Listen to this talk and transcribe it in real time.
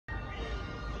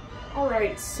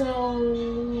Alright, so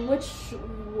which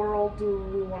world do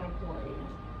we want to play?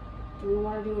 Do we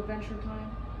want to do Adventure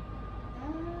Time?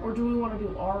 Or do we want to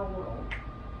do our world?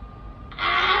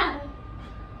 Ah!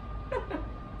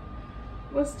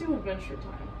 Let's do Adventure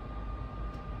Time.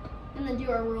 And then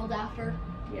do our world after.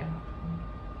 Yeah.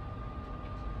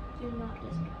 Do not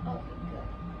just. Okay, good.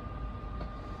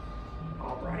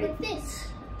 Alright. Like this.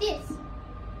 This.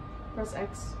 Press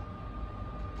X.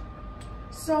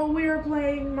 So we're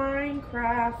playing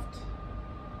Minecraft.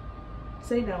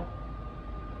 Say no.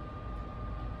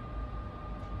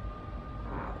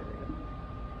 Ah, there we go.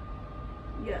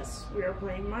 Yes, we are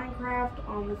playing Minecraft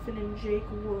on the Finn and Jake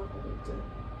world.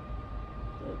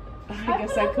 I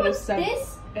guess I could have said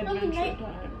this Adventure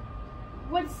Time.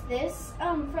 What's this?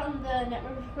 From the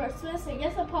Network of Christmas. I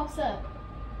guess it pops up.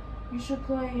 You should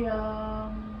play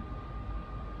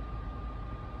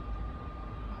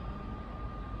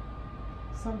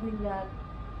something that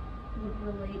would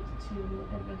relate to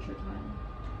Adventure Time.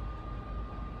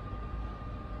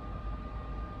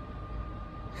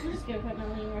 I'm just gonna put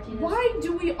Melanie Martinez. Why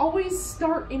do we always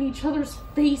start in each other's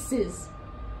faces?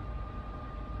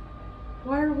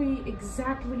 Why are we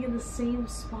exactly in the same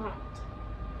spot?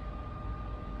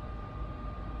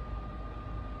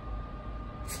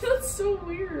 That's so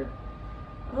weird.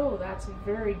 Oh, that's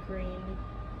very green.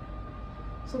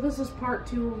 So this is part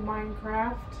 2 of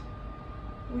Minecraft.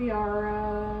 We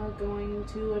are going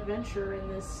to adventure in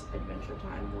this Adventure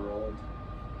Time world.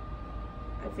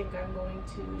 I think I'm going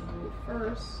to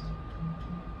first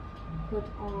put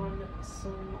on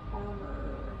some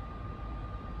armor.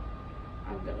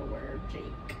 I'm gonna wear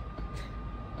Jake.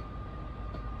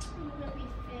 I'm gonna be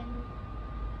Finn.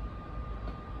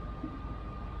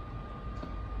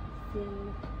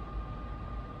 Finn.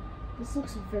 This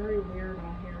looks very weird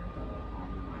on here though, on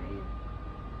my...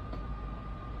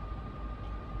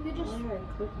 You could just... Why did I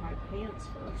click my pants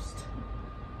first?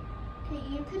 Okay,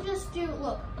 you could just do,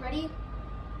 look, ready?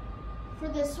 For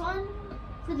this one,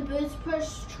 for the boots,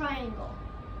 push triangle.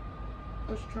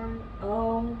 Push triangle?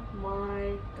 Oh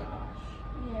my gosh.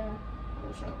 Yeah. I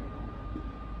wish I would have known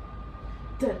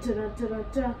that. Da da da da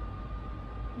da.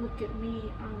 Look at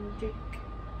me, I'm Jake.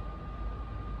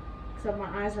 Except my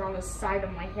eyes are on the side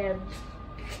of my head.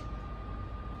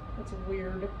 That's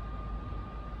weird.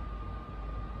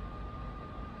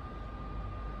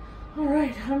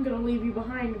 Alright, I'm gonna leave you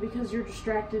behind because you're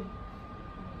distracted.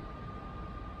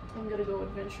 I'm gonna go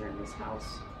adventure in this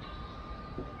house.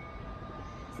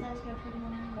 So I was gonna put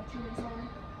Melanie Martinez on.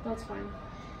 That's fine.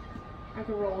 I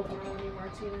can roll with Melanie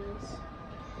Martinez.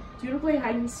 Do you want to play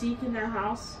hide and seek in that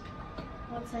house?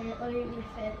 1 second, let me be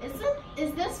Finn.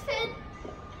 Is this Finn?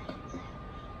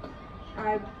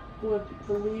 I would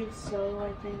believe so,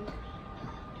 I think.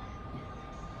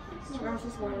 Gosh,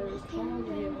 this ladder is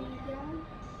following you.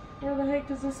 Where the heck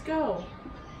does this go?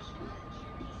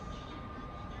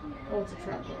 Oh, it's a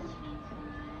trap door.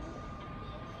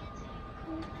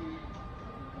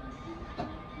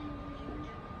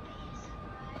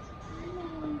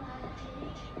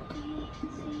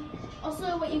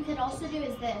 Also, what you could also do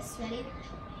is this. Ready?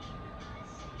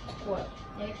 What?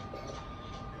 There. You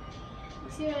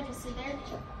see what I just did there?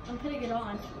 I'm putting it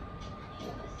on.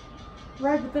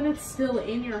 Right, but then it's still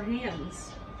in your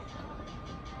hands.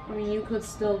 I mean, you could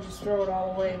still just throw it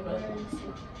all away, but...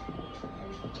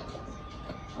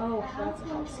 Oh, that's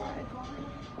outside.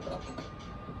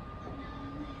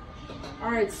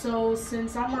 Alright, so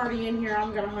since I'm already in here,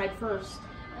 I'm gonna hide first.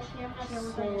 Okay, I'm not gonna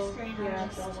look at your screen. Yeah,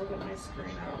 don't look at my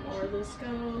screen. I don't know where this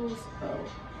goes. Oh.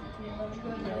 Okay, let me go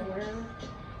Nowhere.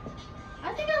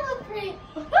 I think I look pretty...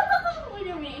 Look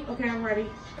at me. Okay, I'm ready.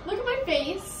 Look at my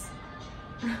face.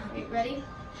 Wait, ready?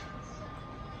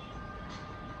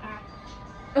 Ah.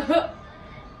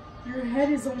 Your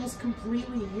head is almost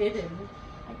completely hidden.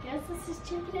 I guess let's just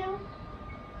check it out.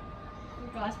 Oh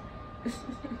god.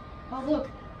 Oh look.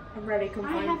 I'm ready, come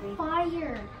I find have me.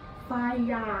 fire.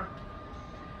 Fire.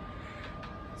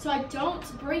 So I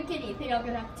don't break anything, I'm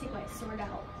gonna have to take my sword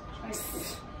out.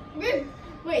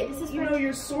 Wait, this is You know,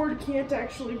 your sword can't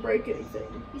actually break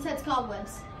anything. besides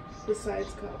cobwebs.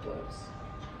 Besides cobwebs.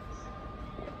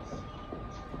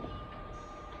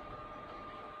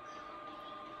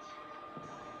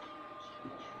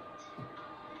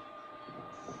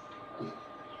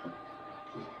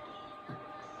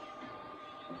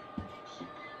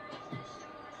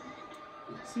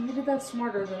 So you did that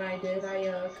smarter than I did.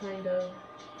 I kind of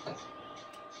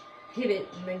hit it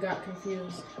and then got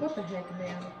confused. What the heck,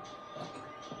 man?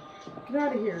 Get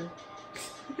out of here.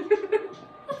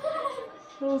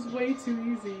 That was way too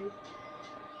easy.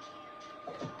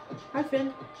 Hi,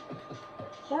 Finn.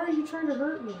 Why are you trying to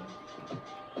hurt me?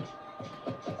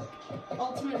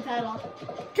 ultimate battle.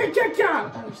 I'm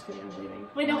just kidding, I'm leaving.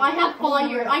 Wait, no, I have Oh my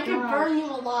fire. I can gosh. burn you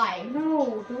alive.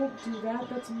 No, don't do that.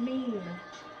 That's mean.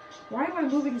 Why am I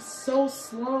moving so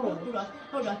slow? Hold on,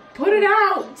 hold on. Put it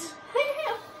out!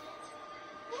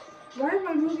 Why am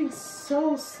I moving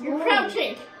so slow? You're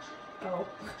crouching. Oh.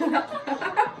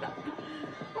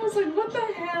 I was like, what the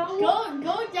hell?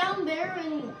 Go down there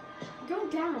and go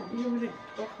down. You want me to...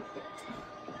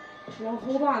 Well,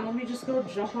 hold on. Let me just go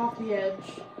jump off the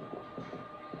edge.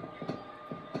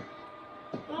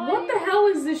 What the hell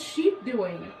is this sheep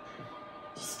doing?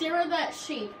 Stare at that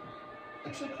sheep.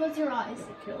 Actually, close your eyes.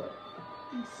 Kill it.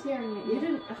 I'm staring at You you.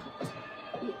 didn't...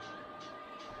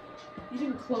 You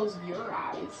didn't close your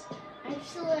eyes.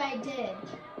 Actually, I did.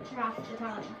 Half the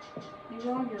time. You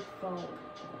were on your phone.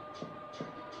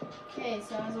 Okay,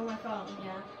 so I was on my phone,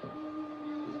 yeah.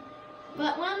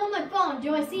 But when I'm on my phone,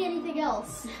 do I see anything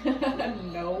else?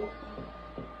 No.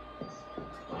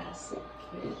 Classic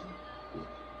kid.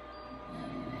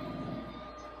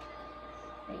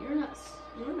 Hey, you're not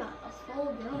a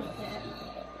full grown kid.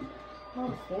 I'm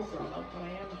not full grown up, but I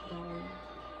am grown.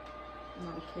 I'm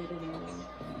not a kid anymore.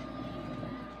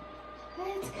 But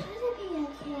it's gonna be a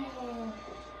kid.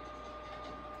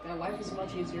 Yeah, life is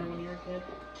much easier when you're a kid.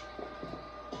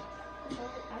 I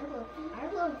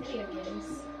love video games.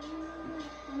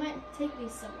 It might take me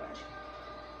somewhere.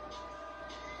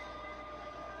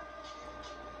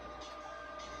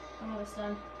 I'm almost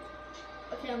done.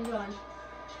 Okay, I'm done.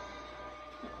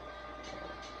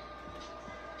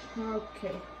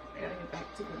 Okay, I gotta get back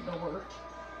to the door.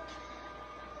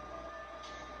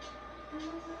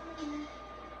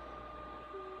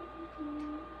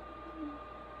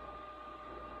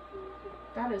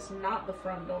 That is not the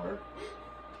front door.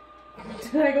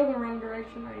 Did I go the wrong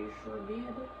direction? I sure did.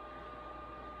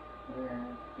 Where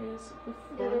is the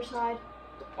front? The other side.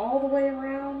 All the way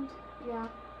around? Yeah.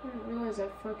 I didn't realize I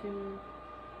fucking...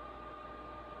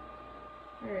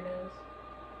 There it is.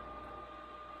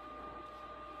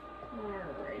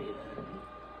 Alrighty then.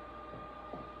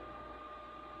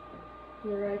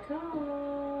 Here I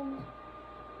come.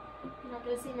 You're not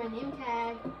gonna see my name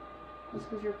tag. Just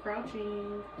because you're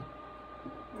crouching.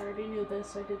 I already knew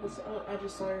this. I did this. Oh, I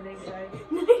just saw your name tag.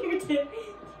 No, you didn't.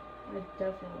 I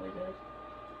definitely did.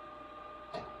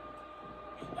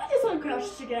 I just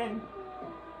uncrouched again.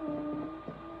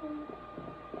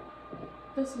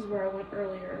 This is where I went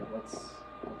earlier. Let's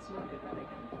not do that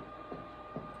again.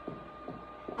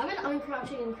 I've been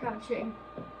uncrouching and crouching.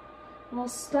 Well,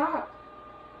 stop.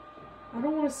 I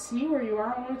don't want to see where you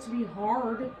are. I want it to be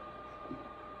hard.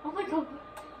 Oh my god.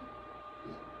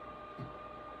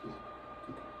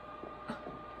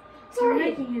 You're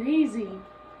Sorry. making it easy.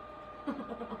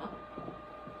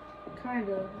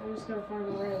 Kinda. I just gotta find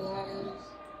the right ladders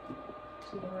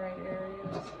to the right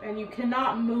areas. And you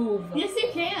cannot move. Yes, you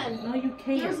can. No, you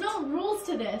can't. There's no rules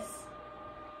to this.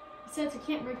 It says you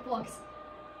can't break blocks.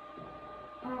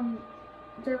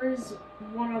 There is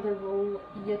one other rule.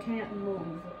 You can't move.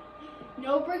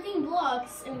 No breaking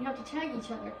blocks, and we have to tag each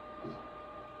other.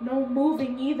 No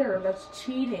moving either. That's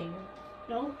cheating.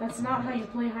 No? That's not how you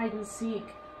play hide and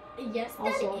seek. Yes, that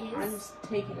Also, is. I'm just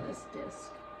taking this disc.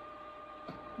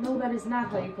 No, that is not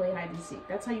how you play hide and seek.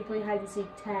 That's how you play hide and seek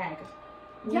tag.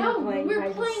 Yeah, We're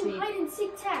we're playing hide and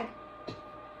seek tag.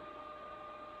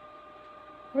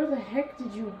 Where the heck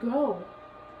did you go?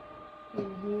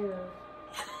 In here.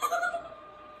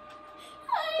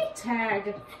 Hi.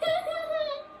 Tag.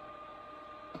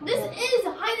 This is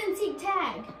hide and seek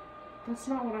tag. That's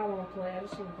not what I want to play. I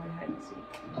just want to play hide and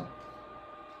seek.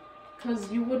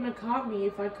 Because you wouldn't have caught me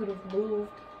if I could have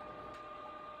moved.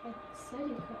 I said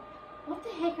you could. What the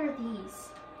heck are these?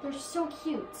 They're so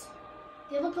cute.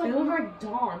 They look like They look like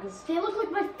dogs. They look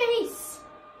like my face.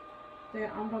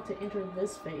 I'm about to enter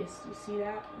this face. You see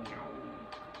that? Meow.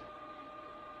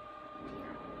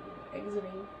 Meow.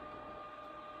 Exiting.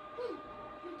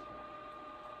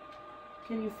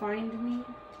 Can you find me?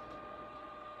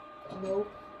 Nope.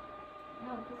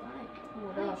 No, because Oh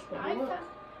my gosh, but look.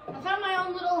 I found my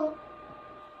own little.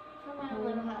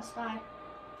 Little house. Bye.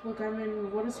 Look, I'm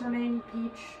in, what is her name?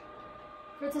 Peach?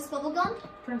 Princess Bubblegum?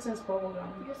 Princess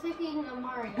Bubblegum. You're thinking of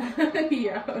Mario.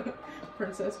 Yeah.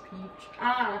 Princess Peach.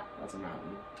 Ah, that's a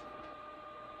mountain.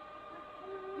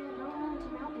 Yeah, don't run into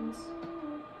mountains.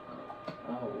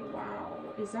 Oh, wow.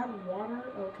 Is that water?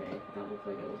 Okay. That looked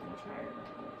like it was much higher than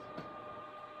it was.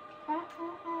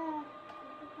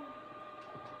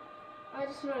 I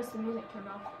just noticed the music turned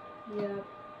off. Yeah.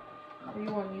 Are you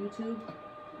on YouTube?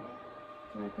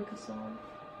 Can I pick a song?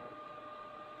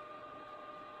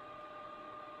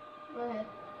 Go ahead.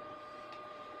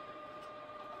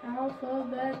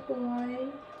 Alphabet Boy.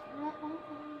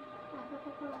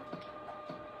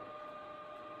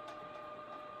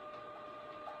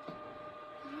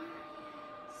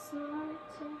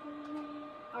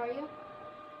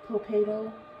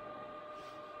 Potato.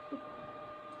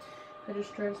 I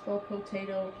just tried to spell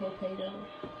potato.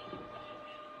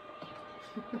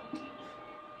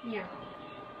 Yeah.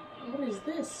 What is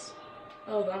this?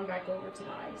 Oh, I'm back over to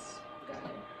the ice. Got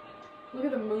it. Look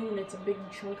at the moon. It's a big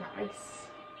chunk of ice.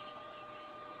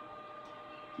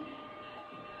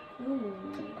 Ooh.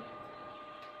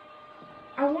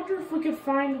 I wonder if we could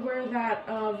find where that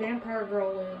vampire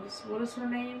girl lives. What is her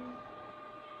name?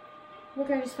 Look,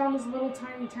 I just found this little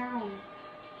tiny town.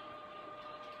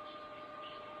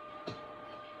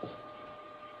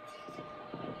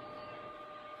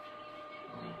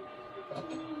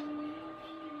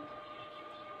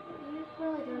 I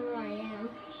really don't know where I am.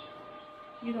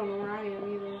 You don't know where I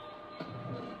am either.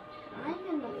 I'm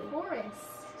in the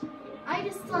forest. I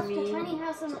just left a tiny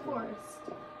house in the forest.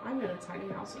 I'm in a tiny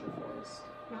house in the forest.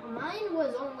 Now, mine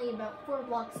was only about 4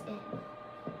 blocks in.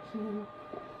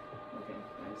 Okay,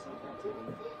 I saw that too.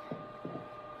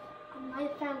 I might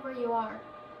have found where you are.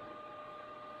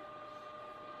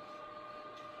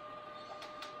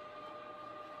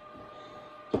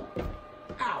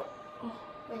 Ow! Oh.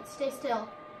 Wait, stay still.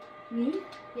 Me?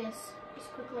 Yes,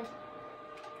 just quickly.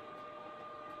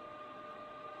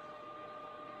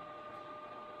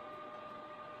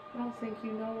 I don't think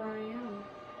you know where I am.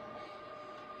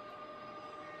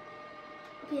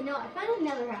 Okay, no, I found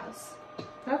another house.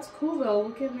 That's cool though,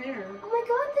 look in there. Oh my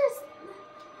god,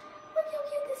 look how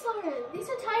cute these are. These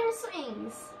are tire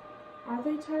swings. Are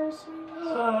they tire swings?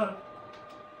 Are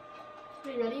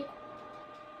you ready?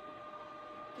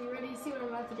 Are you ready to see what I'm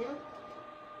about to do?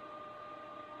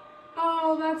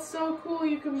 Oh, that's so cool,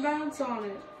 you can bounce on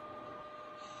it.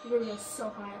 We're gonna go so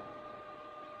high up.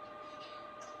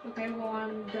 Okay, well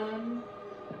I'm done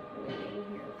waiting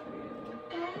here for you.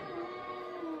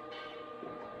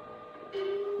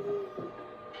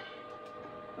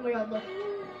 Oh my god, look.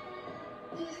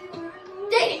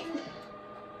 Dang it!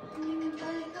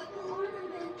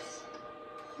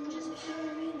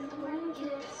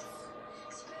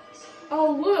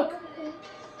 Oh look!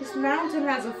 This mountain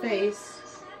has a face.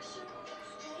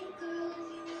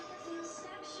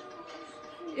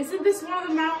 Isn't this one of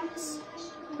the mountains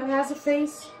that has a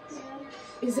face?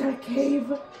 Is that a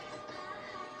cave?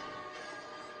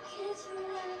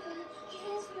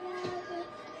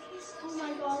 Oh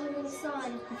my god, look at the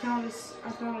sun. I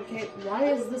found a cave. Why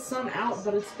is the sun out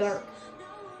but it's dark?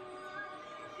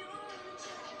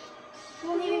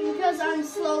 Well, maybe because I'm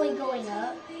slowly going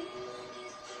up.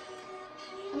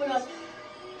 Oh my god.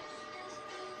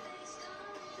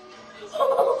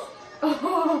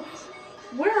 Oh,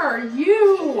 where are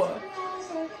you?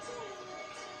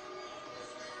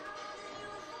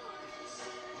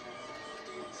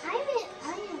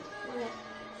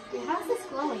 Your house is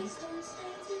glowing.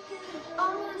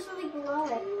 Oh, there's something below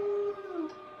it.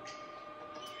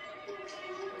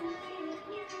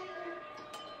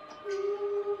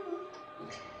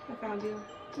 I found you.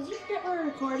 Did you forget we're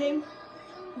recording?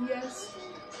 Yes.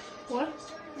 What?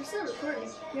 We're still recording.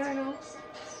 Yeah, I know.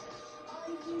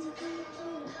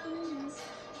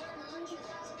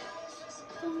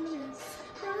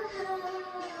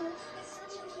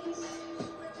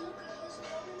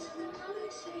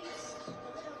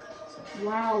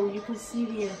 Wow, you can see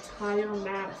the entire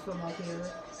map from up here.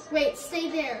 Wait, stay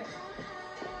there.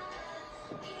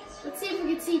 Let's see if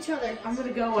we can see each other. I'm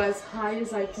gonna go as high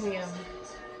as I can.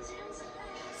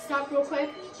 Stop real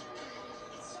quick.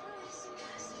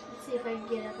 Let's see if I can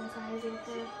get up as high as I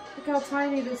can. Look how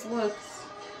tiny this looks.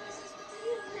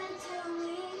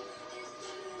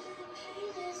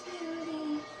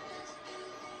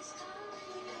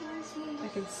 I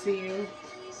can see you.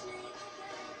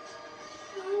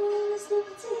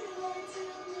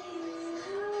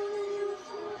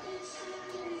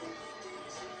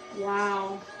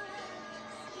 Wow.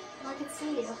 I can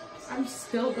see you. I'm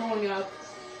still going up.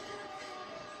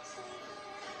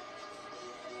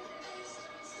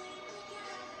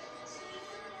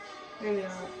 Maybe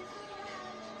not.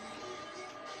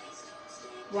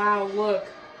 Wow, look.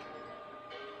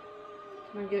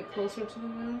 Can I get closer to the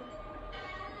moon?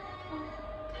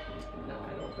 No,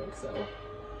 I don't think so.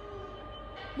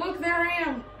 Look, there I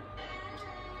am!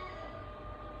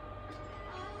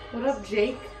 What up,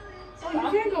 Jake? Oh,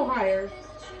 you can go higher.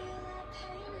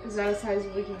 Is that as high as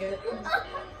we can get? No!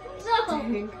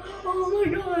 Dang. Oh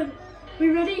my god! We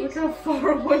ready? Look how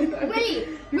far away that is. Wait!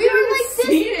 You We were can't like this!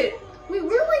 see it! Wait, we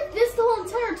were like this the whole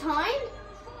entire time?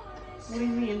 What do you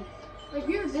mean? Like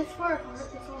we were this far apart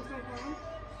this whole entire time?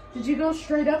 Did you go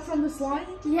straight up from this line?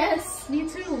 Yes! Me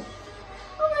too.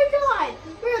 Oh my god!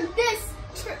 We were this!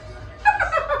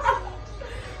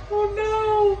 Oh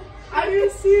no! I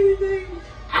didn't see anything.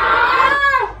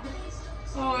 Ah!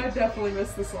 Oh, I definitely definitely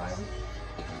missed the slime.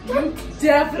 You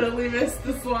definitely missed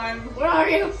the slime. Where are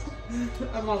you?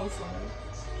 I'm on the slime.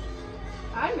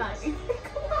 I'm not even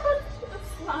close to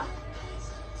the slime.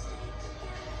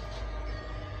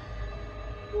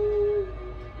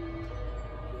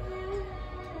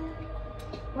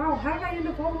 Wow, how did I end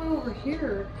up all the way over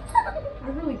here? I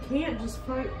really can't just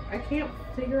fight. I can't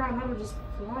figure out how to just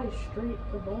fly straight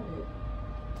above it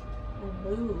and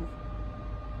move.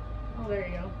 Oh, there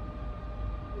you go.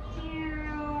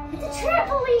 It's a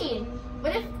trampoline!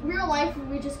 What if real life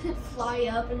we just could fly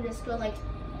up and just go like,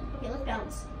 okay, let's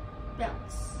bounce.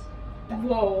 Bounce.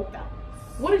 Whoa. Bounce.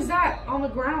 What is that on the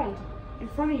ground in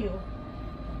front of you?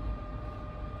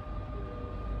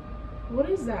 What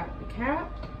is that? A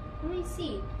cat? Let me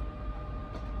see.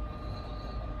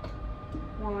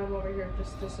 While I'm over here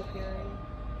just disappearing.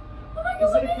 Oh my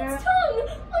Is god, it look a at cat? its tongue!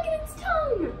 Look at its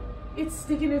tongue! It's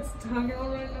sticking its tongue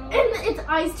out right now. And its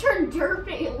eyes turn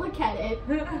derpy. Look at it.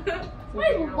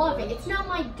 I love it. It's not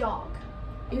my dog.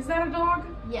 Is that a dog?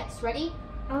 Yes, ready?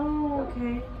 Oh,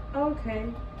 okay. Okay.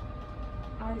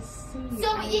 I see.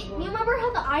 So, you remember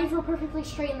how the eyes were perfectly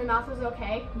straight and the mouth was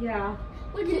okay? Yeah.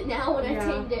 Look at it now when I Yeah.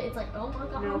 tamed it. It's like, oh my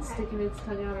god, Now it's okay. sticking its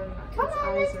tongue out and Come its on,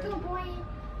 eyes let's are go, boy.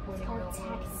 pointing Go out attack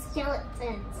lines.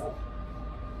 skeletons.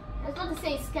 I was about to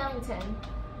say skeleton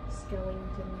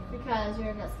Skeleton. because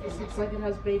you're just This in looks there. like it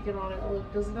has bacon on it.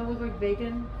 Look, doesn't that look like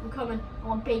bacon? I'm coming. I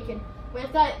want bacon.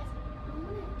 Where's that?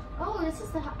 Oh, this is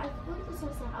the. I believe this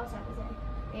was the house I was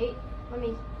in. Wait, let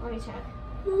me check.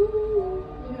 Ooh,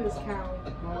 look at this cow.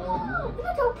 Oh, look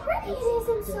how pretty it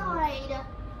is inside.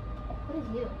 What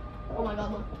are you? Oh my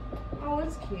god, look. Oh,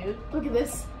 that's cute. Look at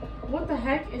this. What the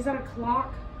heck? Is that a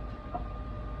clock?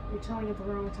 You're telling it the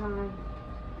wrong time.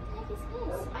 What the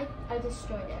heck is this? I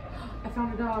destroyed it. I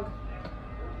found a dog.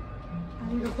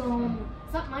 I need a bone.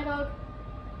 Is that my dog?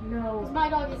 No. Because my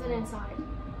dog isn't inside.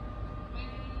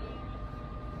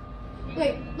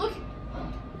 Wait, look.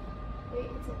 Wait,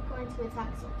 it's going to attack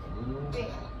something. Wait,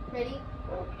 ready?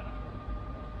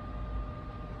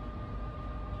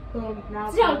 Boom. Now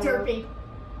It's now it's derpy.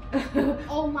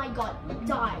 Oh my god,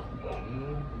 die.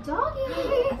 Doggy!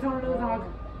 I found another dog.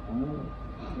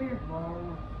 Come here.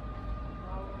 Come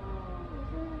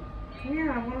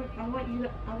here. I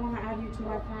want to add you to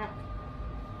my pack.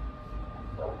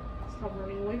 Stop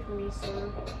running away from me, sir.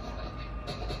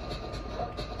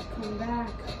 Come back.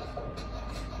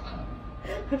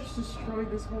 I just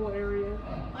destroyed this whole area.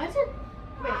 Why is it?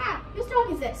 Wait, whose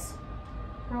dog is this?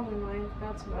 Probably mine.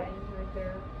 That's mine right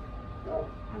there.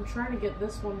 I'm trying to get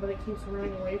this one, but it keeps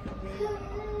running away from me.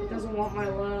 It doesn't want my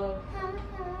love.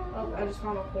 Oh, I just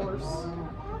found a horse.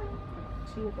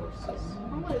 2 horses.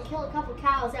 I'm gonna kill a couple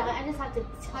cows. I just have to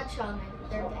touch them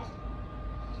and they're dead.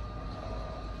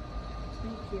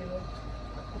 Thank you.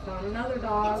 I found another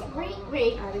dog.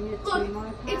 Wait, Adding it look, to my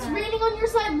pack. it's raining on your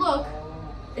side. Look,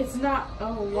 It's not.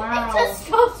 Oh wow. it just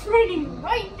stops raining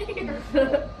right there.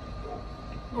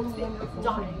 What a wonderful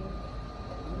Dog. thing.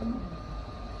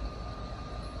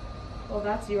 Well,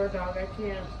 that's your dog. I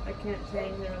can't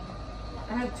tame him.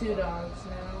 I have 2 dogs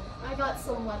now. I got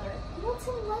some leather. You want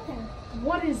some leather?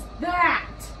 What is that?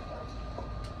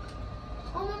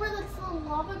 Oh, remember the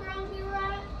lava ground we were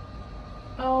at?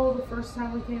 Oh, the first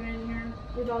time we came in here.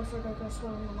 Your dogs are gonna go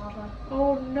swim in the lava.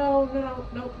 Oh no, no,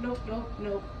 nope, nope, nope,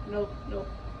 nope, nope, nope.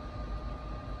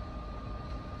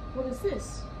 What is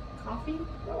this? Coffee?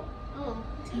 Oh.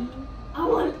 Tea? I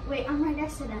want. Wait, I'm right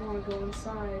next to I them. want to go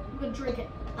inside. I'm gonna drink it.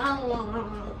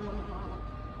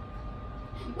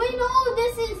 Wait, no,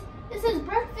 this is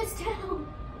Breakfast Town.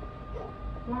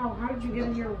 Wow, how did you get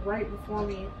in here right before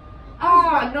me?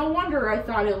 Ah, no wonder I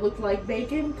thought it looked like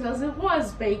bacon, because it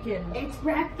was bacon. It's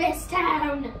Breakfast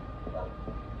Town.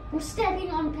 We're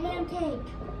stepping on pancake.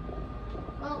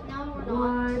 Well, now we're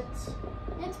not. What?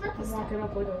 It's I'm Breakfast walking Town.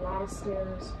 up like a lot of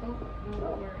stairs. Oh, no,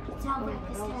 where? It's now Oh,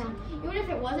 Breakfast that was- Town. Even if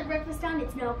it wasn't Breakfast Town,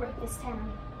 it's now Breakfast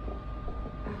Town.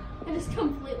 I just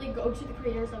completely go to the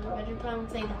creators of Adventure Time and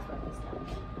say that's Breakfast Town.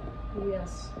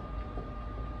 Yes.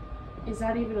 Is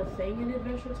that even a thing in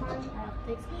Adventure Time? I don't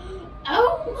think so.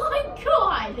 Oh my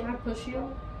god! Can I push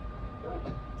you?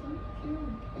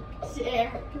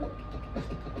 Dare.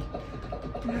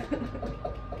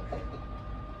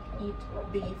 Eat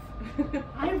beef.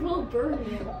 I will burn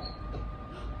you.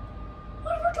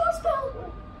 What if our dog's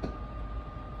fell?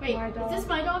 Wait, My is dog. this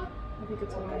my dog? I think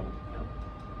it's mine.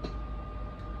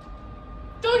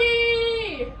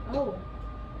 Doggy! Oh.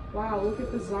 Wow, look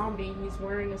at the zombie. He's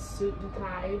wearing a suit and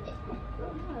tie.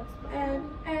 And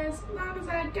as long as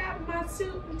I got my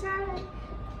suit and tie,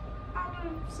 I'm gonna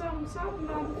do something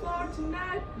on the floor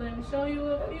tonight. Let me show you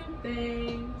a few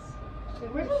things.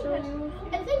 Wait, where Show did you a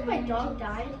few I think my things. dog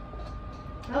died.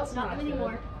 That's not good.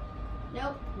 anymore.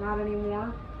 Nope. Not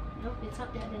anymore. Nope, it's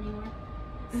not dead anymore.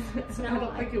 It's I now don't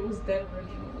alive. think it was dead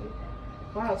originally.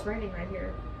 Wow, it's raining right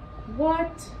here.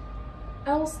 What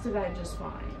else did I just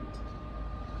find?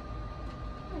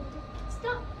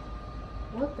 Stop.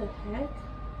 What the heck?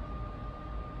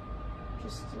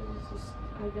 Just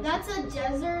I guess. That's a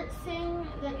desert thing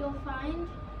that you'll find.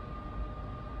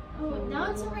 Oh, now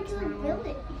it's a regular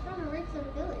village. You found a regular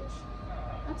village.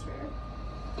 That's rare.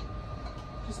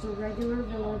 Just a regular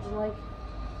village like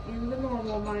in the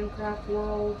normal Minecraft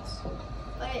worlds.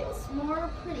 But it's more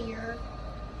prettier.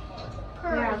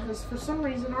 Yeah, because for some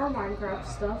reason our Minecraft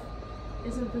stuff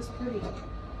isn't this pretty.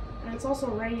 And it's also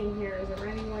raining here. Is it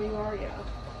raining where you are? Yeah.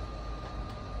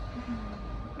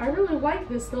 I really like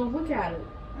this though. Look at it.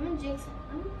 I'm in Jake's.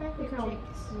 I'm back Look at how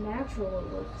Jake's. natural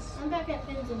it looks. I'm back at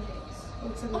Finn's and Jake's.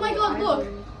 Looks like Oh a my little god, look!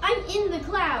 island. I'm in the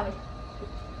cloud!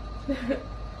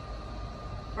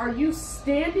 Are you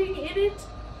standing in it?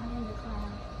 I'm in the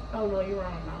cloud. Oh no, you're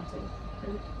on a mountain.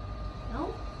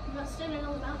 No? I'm not standing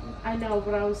on the mountain. I know,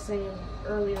 but I was saying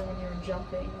earlier when you were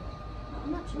jumping, No,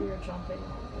 I'm not you jumping. were jumping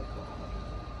on the cloud.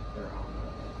 Or on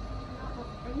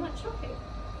I'm not jumping.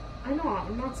 the... I know,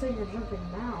 I'm not saying you're jumping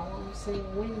now. I'm saying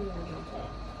when you were jumping.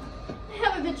 I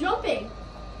haven't been jumping!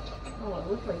 Oh, it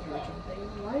looked like you were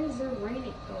jumping. Why is there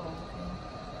raining? Oh, okay.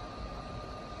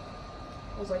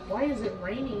 I was like, why is it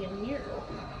raining in here?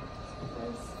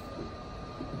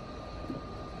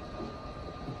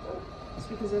 It's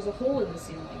because there's a hole in the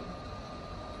ceiling.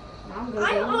 Now I'm gonna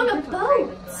I'm go in on a different boat!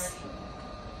 random direction.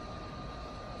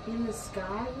 In the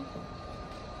sky?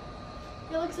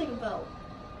 It looks like a boat.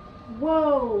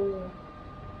 Whoa!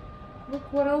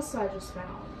 Look what else I just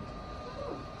found.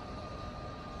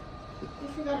 You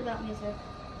forgot about me, sir.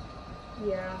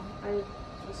 Yeah, I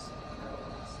lost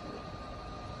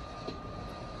it.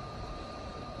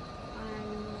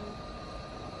 I'm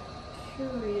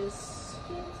curious.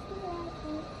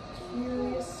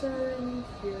 Curiouser and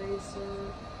curiouser.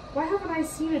 Why haven't I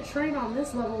seen a train on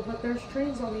this level, but there's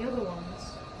trains on the other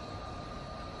ones?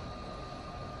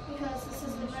 Because this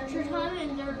is Adventure Time,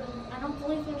 and I don't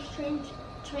believe there's trains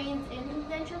in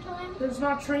Adventure Time. There's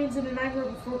not trains in A Nightmare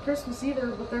Before Christmas either,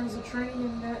 but there was a train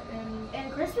in that.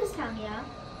 And Christmas Time, yeah.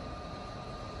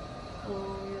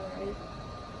 Oh, you're right.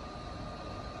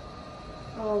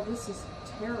 Oh, this is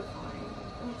terrifying.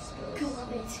 Let's go. I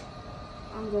love it.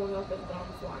 I'm going up and down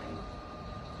flying.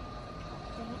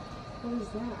 What is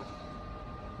that?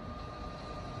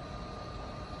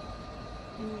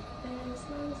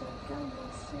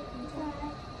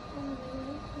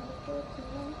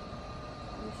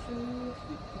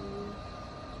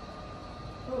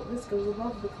 Oh, this goes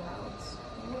above the clouds.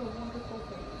 What a wonderful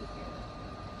thing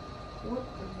here. What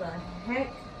the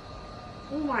heck?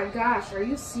 Oh my gosh, are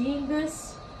you seeing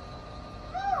this?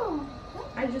 Oh,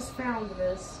 I just found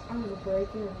this. I'm gonna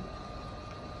break in.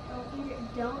 don't eat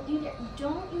it. Don't eat it.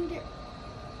 Don't eat it.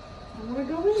 I'm gonna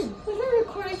go in. We've been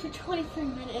recording for 23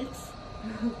 minutes.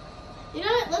 You know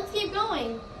what? Let's keep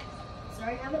going.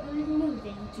 Sorry, now that we're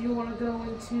moving. Do you want to go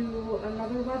into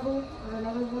another level or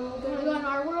another world? Want to go in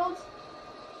our world?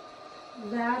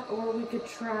 That, or we could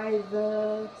try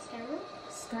the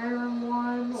Skyrim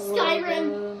one. Or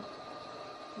Skyrim!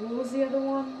 What was the other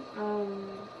one?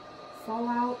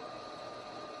 Fallout.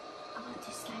 I want to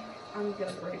do Skyrim. I'm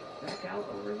gonna break back out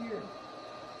over here.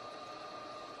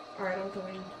 Alright, I'm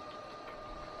coming.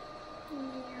 I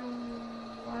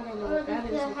don't know what that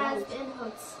is. The about. has-been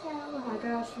hotel. Oh my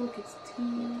gosh, look, it's tea.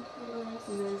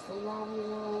 And there's the lava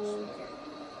world.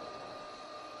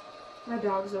 My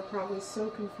dogs are probably so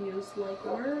confused, like,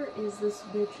 where is this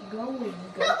bitch going?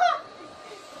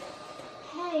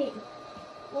 Hey,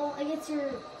 well, I guess your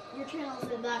channel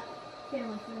said that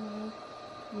family friendly.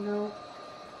 No,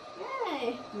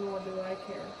 Hey, nor do I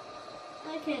care.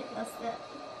 I can't cuss that.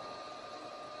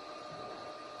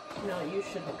 No, you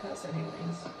shouldn't cuss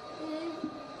anyways.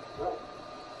 Oh.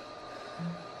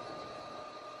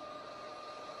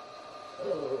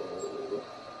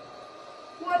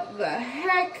 What the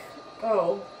heck?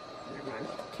 Oh, never mind.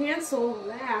 Cancel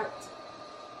that.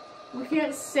 We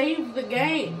can't save the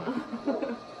game.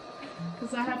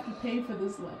 Because I have to pay for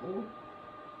this level.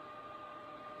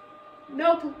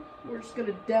 Nope. We're just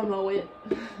gonna demo it.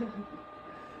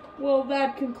 Well,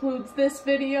 that concludes this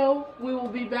video. We will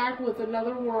be back with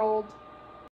another world.